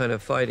paste-on kind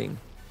of fighting.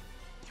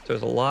 So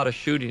there's a lot of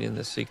shooting in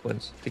this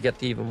sequence to get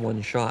to even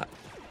one shot.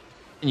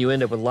 And you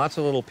end up with lots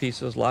of little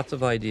pieces, lots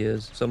of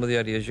ideas. Some of the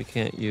ideas you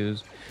can't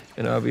use.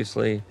 And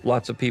obviously,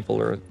 lots of people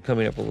are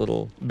coming up with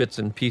little bits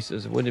and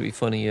pieces. Wouldn't it be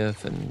funny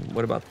if, and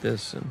what about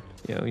this? And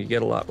You know, you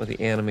get a lot with the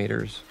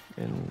animators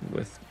and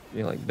with,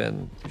 you know, like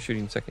Ben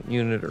shooting second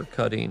unit or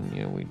cutting.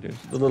 You know, there's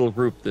the little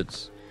group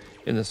that's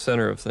in the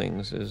center of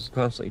things is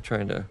constantly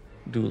trying to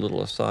do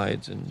little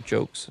asides and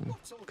jokes and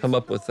come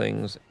up with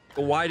things.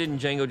 But why didn't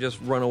Django just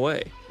run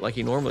away like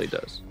he normally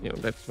does? You know,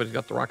 that's what he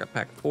got the rocket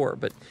pack for,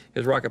 but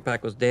his rocket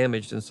pack was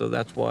damaged, and so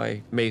that's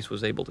why Mace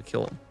was able to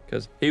kill him,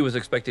 because he was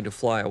expecting to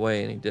fly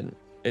away and he didn't.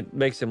 It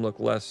makes him look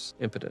less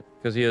impotent,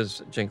 because he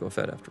is Jango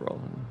Fett after all,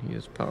 and he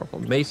is powerful.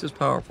 Mace is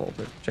powerful,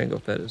 but Jango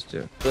Fett is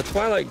too. The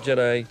Twilight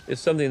Jedi is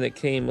something that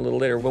came a little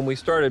later. When we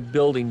started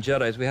building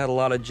Jedis, we had a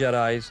lot of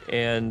Jedis,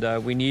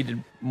 and we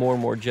needed more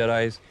and more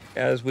Jedis.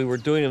 As we were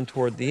doing them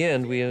toward the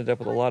end, we ended up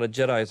with a lot of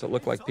Jedis that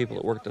looked like people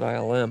that worked at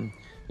ILM,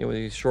 you know, with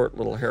these short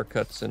little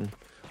haircuts and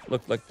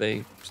looked like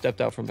they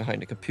stepped out from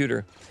behind a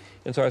computer.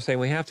 And so I was saying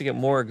we have to get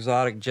more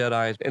exotic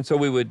Jedis, and so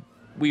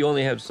we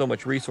only have so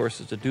much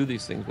resources to do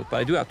these things with, but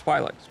I do have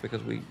Twilights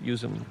because we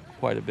use them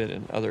quite a bit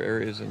in other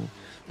areas in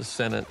the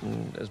Senate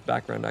and as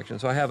background action.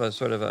 So I have a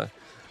sort of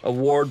a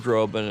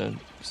wardrobe and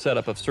a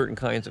setup of certain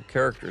kinds of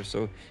characters.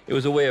 So it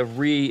was a way of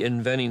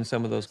reinventing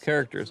some of those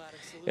characters.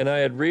 And I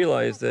had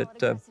realized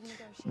that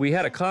we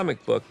had a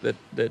comic book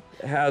that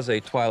has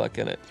a Twi'lek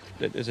in it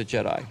that is a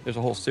Jedi. There's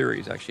a whole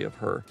series actually of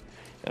her.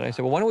 And I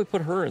said, well, why don't we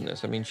put her in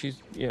this? I mean, she's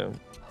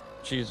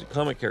a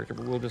comic character,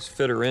 but we'll just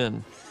fit her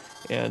in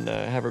and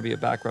have her be a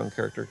background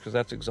character, because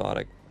that's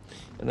exotic.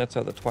 And that's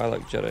how the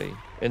Twilight Jedi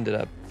ended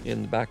up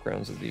in the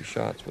backgrounds of these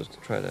shots, was to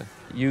try to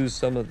use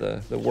some of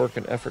the work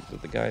and effort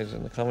that the guys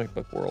in the comic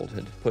book world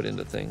had put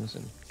into things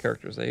and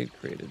characters they had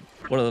created.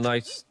 One of the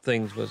nice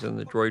things was in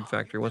the Droid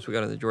Factory. Once we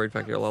got in the Droid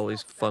Factory, all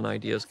these fun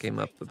ideas came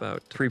up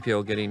about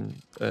 3PO getting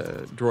a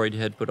droid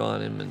head put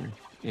on him and,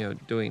 you know,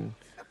 doing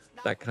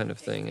that kind of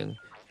thing. And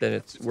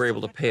then we're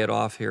able to pay it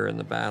off here in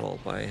the battle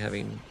by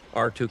having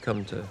R2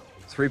 come to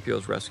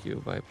 3PO's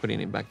rescue by putting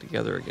him back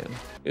together again.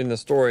 In the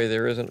story,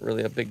 there isn't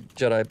really a big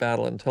Jedi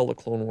battle until the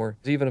Clone War.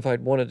 Even if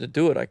I'd wanted to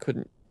do it, I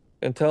couldn't.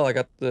 Until I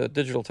got the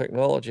digital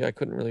technology, I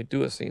couldn't really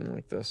do a scene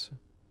like this.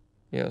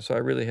 You know, so I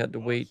really had to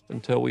wait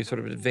until we sort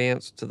of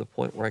advanced to the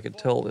point where I could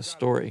tell this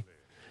story.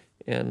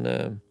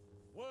 And,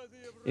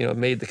 you know,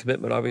 made the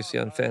commitment, obviously,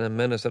 on Phantom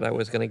Menace that I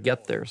was going to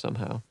get there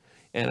somehow.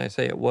 And I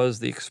say it was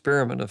the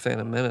experiment of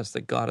Phantom Menace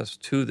that got us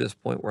to this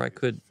point where I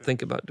could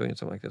think about doing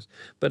something like this.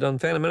 But on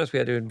Phantom Menace, we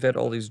had to invent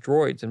all these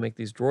droids and make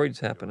these droids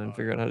happen and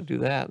figure out how to do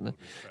that and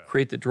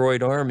create the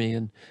droid army.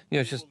 And, you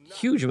know, it's just a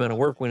huge amount of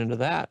work went into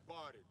that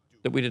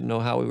we didn't know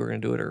how we were going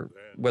to do it or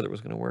whether it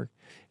was going to work.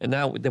 And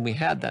now, then we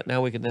had that.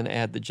 Now we can then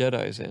add the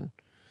Jedis in,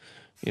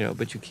 you know,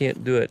 but you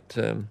can't do it,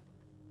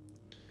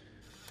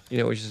 you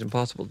know, it's just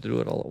impossible to do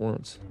it all at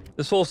once.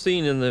 This whole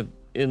scene in the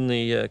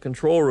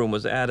control room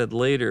was added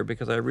later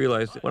because I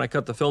realized when I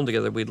cut the film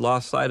together, we'd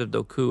lost sight of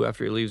Dooku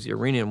after he leaves the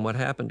arena and what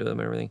happened to him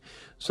and everything.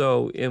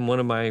 So in one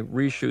of my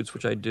reshoots,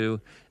 which I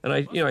do, and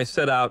I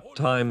set out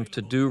time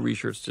to do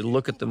reshoots to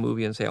look at the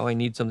movie and say, oh, I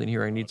need something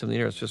here, I need something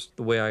here. It's just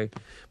the way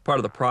part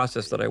of the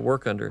process that I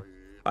work under.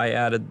 I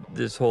added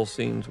this whole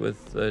scenes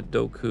with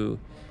Dooku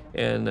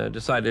and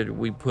decided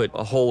we put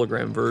a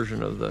hologram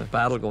version of the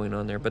battle going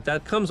on there. But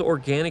that comes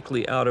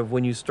organically out of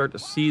when you start to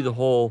see the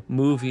whole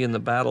movie and the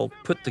battle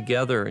put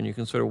together and you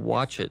can sort of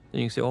watch it.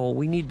 And you say, oh,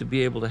 we need to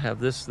be able to have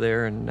this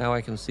there, and now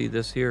I can see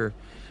this here.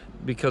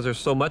 Because there's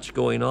so much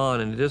going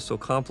on and it is so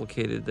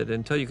complicated that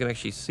until you can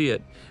actually see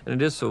it, and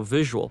it is so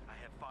visual,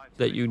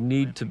 that you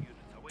need to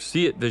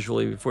see it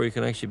visually before you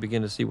can actually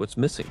begin to see what's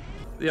missing.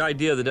 The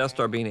idea of the Death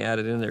Star being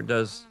added in there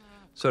does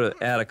sort of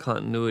add a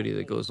continuity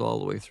that goes all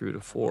the way through to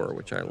 4,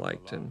 which I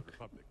liked. And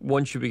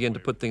once you begin to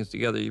put things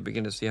together, you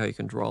begin to see how you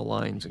can draw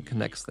lines and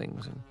connect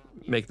things and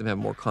make them have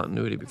more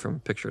continuity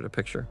from picture to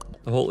picture.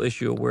 The whole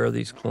issue of where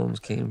these clones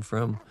came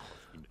from,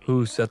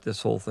 who set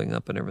this whole thing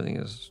up and everything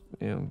is,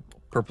 you know,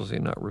 purposely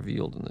not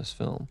revealed in this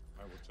film.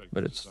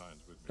 But it's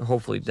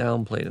hopefully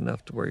downplayed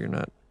enough to where you're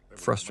not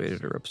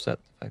frustrated or upset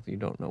the fact that you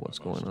don't know what's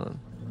going on.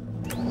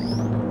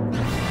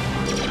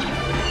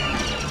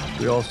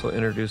 We also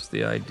introduced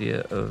the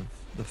idea of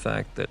the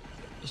fact that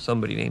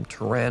somebody named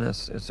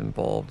Tyrannus is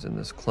involved in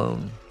this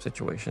clone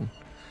situation.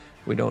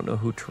 We don't know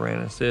who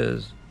Tyrannus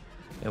is,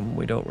 and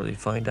we don't really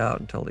find out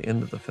until the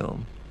end of the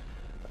film,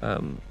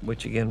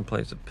 which again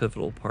plays a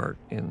pivotal part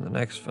in the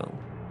next film.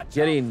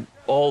 Getting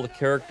all the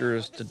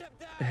characters to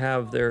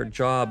have their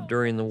job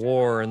during the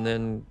war and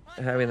then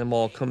having them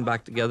all come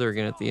back together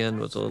again at the end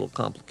was a little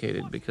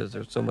complicated because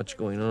there's so much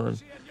going on.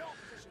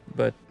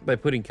 But by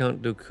putting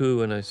Count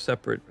Dooku in a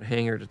separate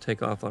hangar to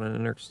take off on an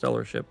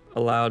interstellar ship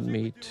allowed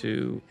me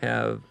to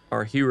have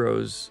our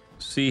heroes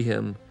see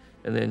him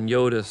and then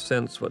Yoda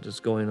sense what is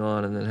going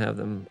on and then have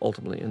them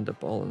ultimately end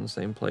up all in the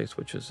same place,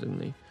 which is in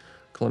the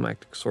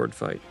climactic sword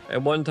fight.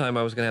 At one time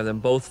I was going to have them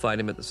both fight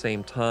him at the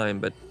same time,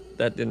 but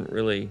that didn't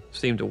really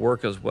seem to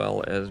work as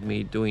well as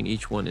me doing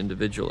each one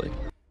individually.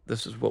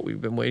 This is what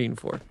we've been waiting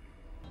for.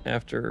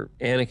 After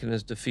Anakin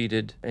is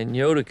defeated and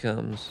Yoda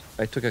comes,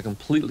 I took a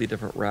completely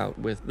different route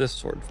with this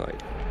sword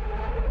fight.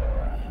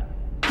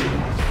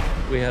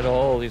 We had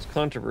all these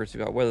controversy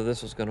about whether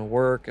this was going to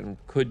work and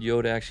could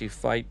Yoda actually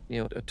fight, a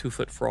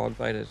 2-foot frog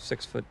fight a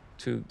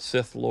 6'2"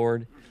 Sith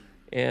Lord.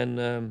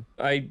 And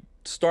I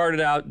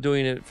started out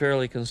doing it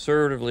fairly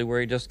conservatively,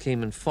 where he just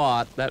came and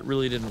fought. That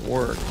really didn't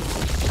work.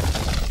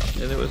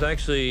 And it was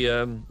actually,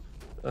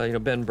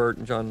 Ben Burt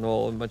and John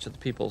Knoll and a bunch of the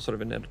people sort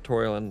of in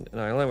editorial and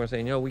ILM were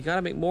saying, we got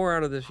to make more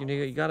out of this.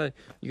 You got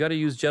to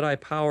use Jedi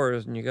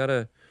powers, and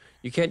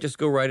you can't just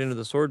go right into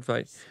the sword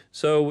fight.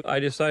 So I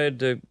decided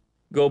to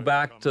go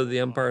back to the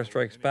Empire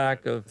Strikes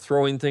Back of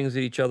throwing things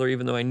at each other,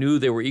 even though I knew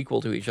they were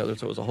equal to each other,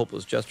 so it was a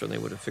hopeless gesture, and they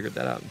would have figured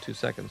that out in 2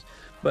 seconds.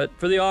 But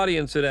for the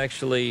audience,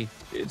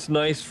 it's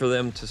nice for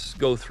them to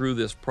go through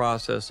this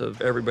process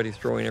of everybody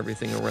throwing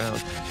everything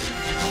around.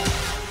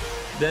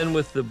 Then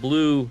with the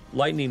blue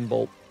lightning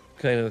bolt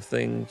kind of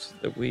things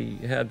that we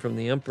had from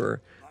the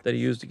Emperor that he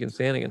used against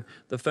Anakin,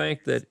 the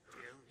fact that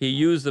he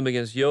used them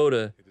against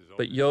Yoda,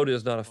 but Yoda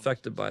is not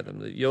affected by them,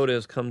 that Yoda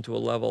has come to a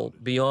level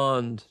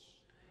beyond.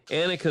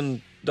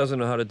 Anakin doesn't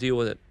know how to deal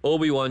with it.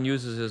 Obi-Wan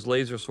uses his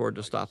laser sword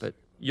to stop it.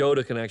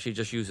 Yoda can actually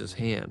just use his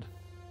hand,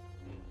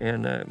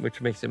 and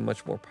which makes him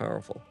much more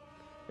powerful,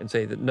 and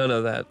say that none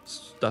of that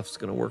stuff's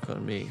going to work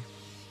on me.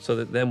 So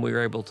that then we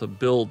were able to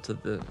build to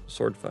the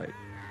sword fight,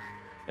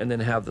 and then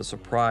have the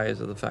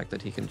surprise of the fact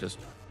that he can just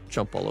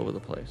jump all over the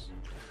place.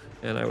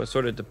 And I was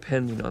sort of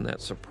depending on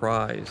that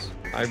surprise.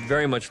 I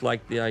very much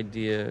liked the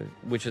idea,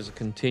 which is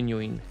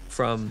continuing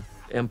from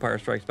Empire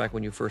Strikes Back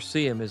when you first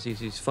see him, is he's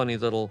these funny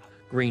little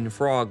green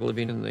frog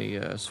living in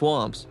the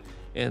swamps,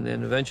 and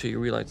then eventually you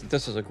realize that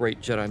this is a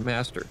great Jedi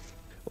Master.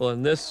 Well,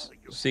 in this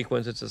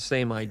sequence, it's the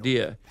same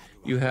idea.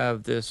 You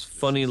have this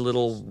funny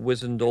little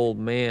wizened old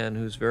man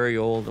who's very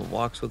old and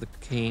walks with a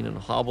cane and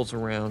hobbles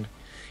around,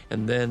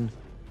 and then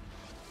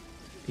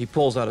he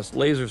pulls out his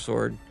laser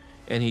sword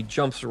and he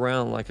jumps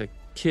around like a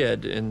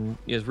kid and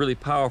is really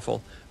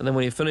powerful, and then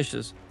when he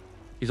finishes,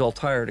 he's all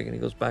tired again. He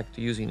goes back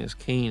to using his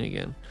cane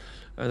again.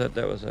 I thought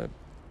that was an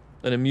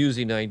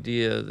amusing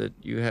idea, that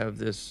you have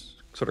this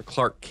sort of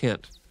Clark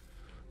Kent.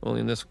 Only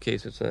in this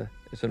case, it's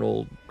an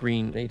old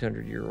green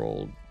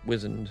 800-year-old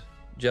wizened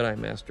Jedi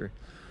Master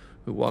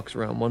who walks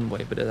around one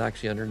way, but it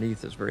actually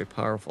underneath is very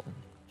powerful.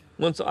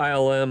 Once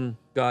ILM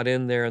got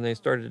in there and they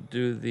started to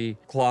do the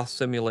cloth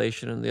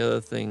simulation and the other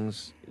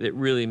things, it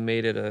really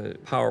made it a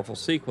powerful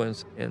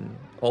sequence. And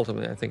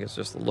ultimately, I think it's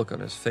just the look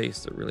on his face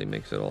that really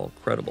makes it all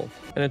credible.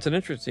 And it's an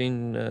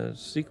interesting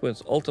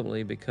sequence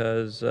ultimately,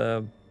 because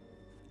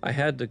I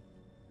had to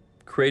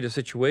create a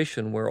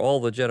situation where all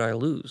the Jedi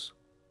lose,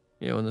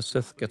 and the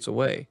Sith gets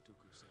away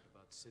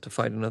to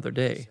fight another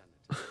day.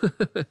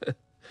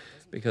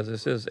 Because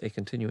this is a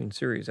continuing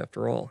series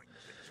after all.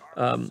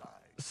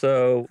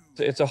 So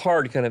it's a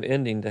hard kind of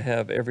ending to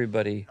have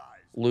everybody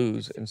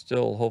lose and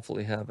still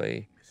hopefully have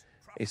a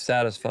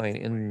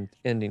satisfying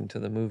ending to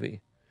the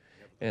movie.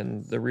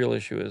 And the real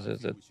issue is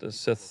that the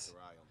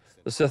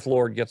Sith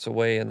Lord gets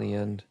away in the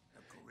end,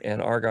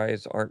 and our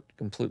guys aren't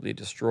completely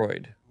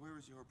destroyed.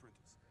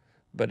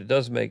 But it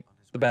does make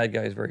the bad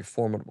guys very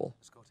formidable.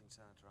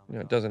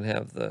 It doesn't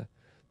have the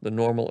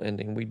normal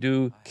ending. We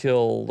do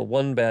kill the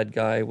one bad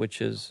guy, which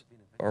is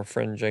our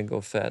friend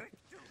Jango Fett.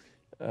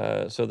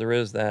 So there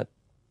is that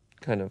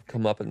kind of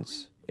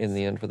comeuppance in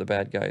the end for the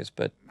bad guys,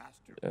 but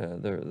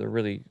the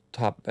really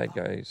top bad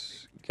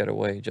guys get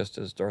away, just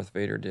as Darth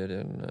Vader did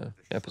in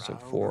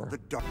Episode 4.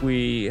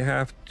 We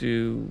have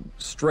to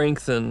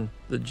strengthen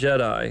the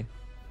Jedi,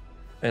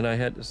 and I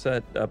had to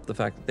set up the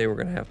fact that they were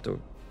going to have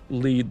to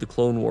lead the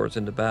Clone Wars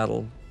into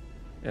battle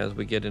as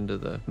we get into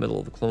the middle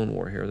of the Clone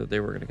War here, that they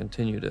were going to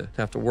continue to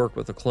have to work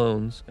with the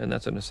clones, and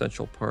that's an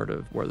essential part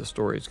of where the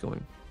story is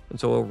going. And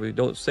so we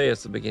don't say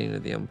it's the beginning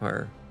of the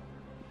Empire.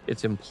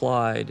 It's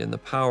implied in the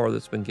power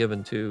that's been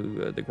given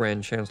to the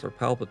Grand Chancellor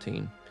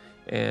Palpatine,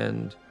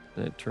 and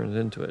it turns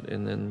into it.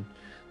 And then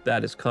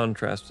that is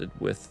contrasted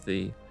with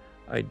the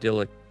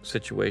idyllic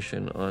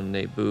situation on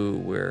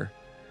Naboo, where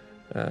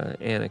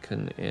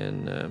Anakin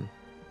and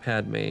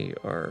Padme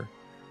are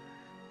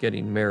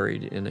getting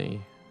married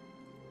in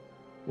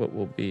what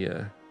will be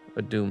a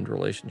doomed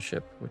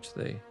relationship, which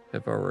they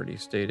have already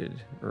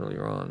stated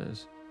earlier on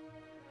is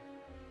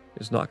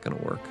not going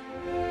to work.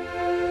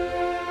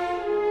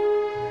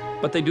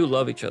 But they do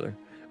love each other.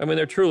 I mean,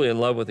 they're truly in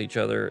love with each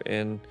other,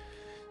 and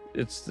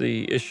it's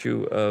the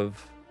issue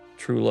of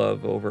true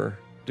love over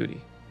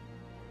duty.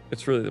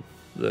 It's really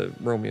the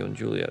Romeo and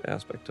Juliet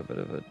aspect of it,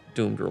 of a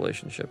doomed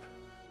relationship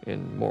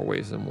in more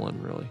ways than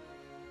one, really.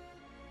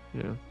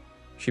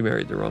 She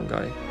married the wrong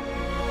guy.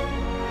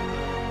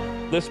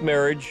 This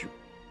marriage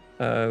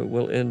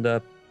will end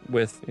up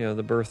with,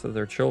 the birth of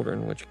their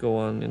children, which go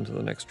on into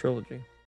the next trilogy.